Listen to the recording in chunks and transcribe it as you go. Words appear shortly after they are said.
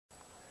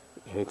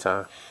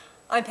Anytime.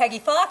 I'm Peggy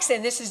Fox,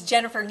 and this is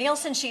Jennifer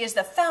Nielsen. She is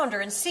the founder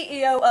and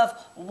CEO of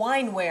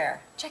Winewear.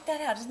 Check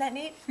that out. Isn't that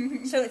neat?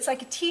 So it's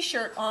like a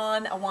t-shirt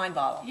on a wine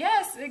bottle.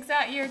 Yes,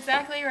 exactly. You're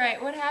exactly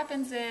right. What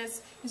happens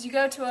is you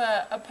go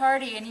to a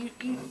party and you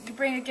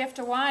bring a gift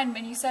of wine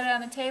and you set it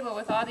on the table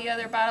with all the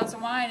other bottles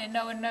of wine and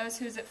no one knows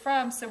who's it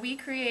from. So we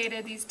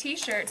created these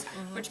t-shirts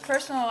which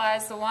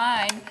personalize the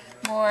wine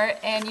more,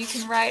 and you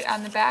can write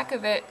on the back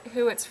of it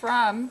who it's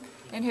from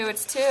and who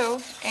it's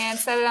to, and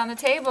set it on the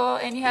table,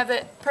 and you have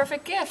the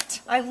perfect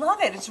gift. I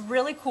love it. It's a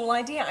really cool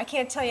idea. I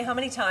can't tell you how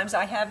many times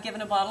I have given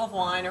a bottle of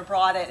wine or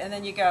brought it, and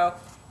then you go,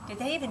 did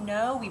they even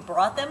know we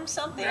brought them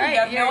something? Right, you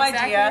have no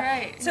exactly idea.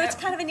 right. So Yep. It's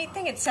kind of a neat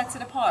thing. It sets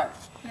it apart.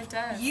 It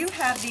does. You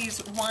have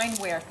these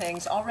Winewear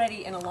things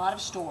already in a lot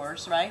of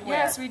stores, right?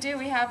 Yes, we do.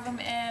 We have them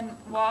in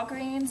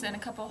Walgreens and a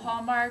couple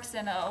Hallmarks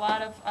and a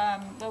lot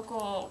of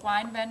local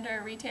wine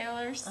vendor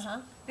retailers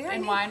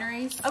and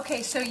wineries.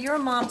 Okay, so you're a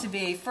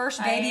mom-to-be,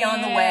 first I baby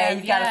on the am, way.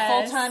 You've got a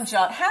yes. full-time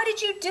job. How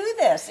did you do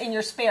this in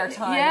your spare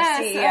time,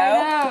 Yes, CEO?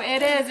 I know.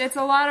 It is. It's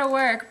a lot of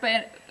work,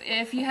 but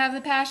if you have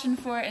the passion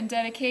for it and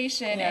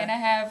dedication, and I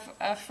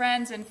have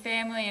friends and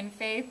family and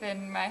faith,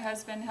 and my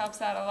husband helps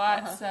out a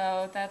lot,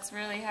 so that's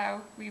really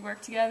how we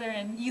work together.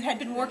 And you had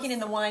been working in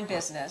the wine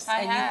business, I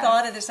and have. you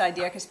thought of this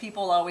idea because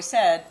people always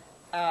said,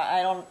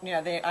 I don't,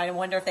 I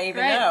wonder if they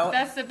even know.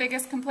 That's the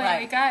biggest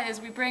complaint we got is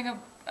we bring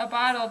a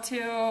bottle to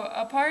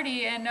a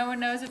party and no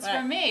one knows it's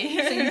from me.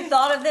 So you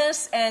thought of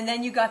this, and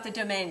then you got the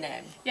domain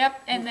name.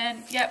 Yep, and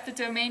then the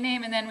domain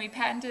name, and then we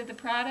patented the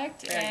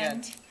product. Very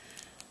and good.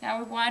 Now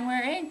with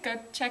Winewear Inc. Go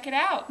check it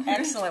out.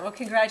 Excellent. Well,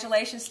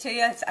 congratulations to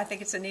you. I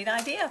think it's a neat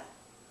idea.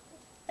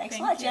 Thanks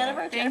a lot,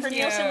 Jennifer. Thank Jennifer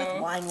Nielsen you.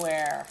 with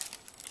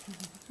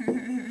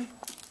Winewear.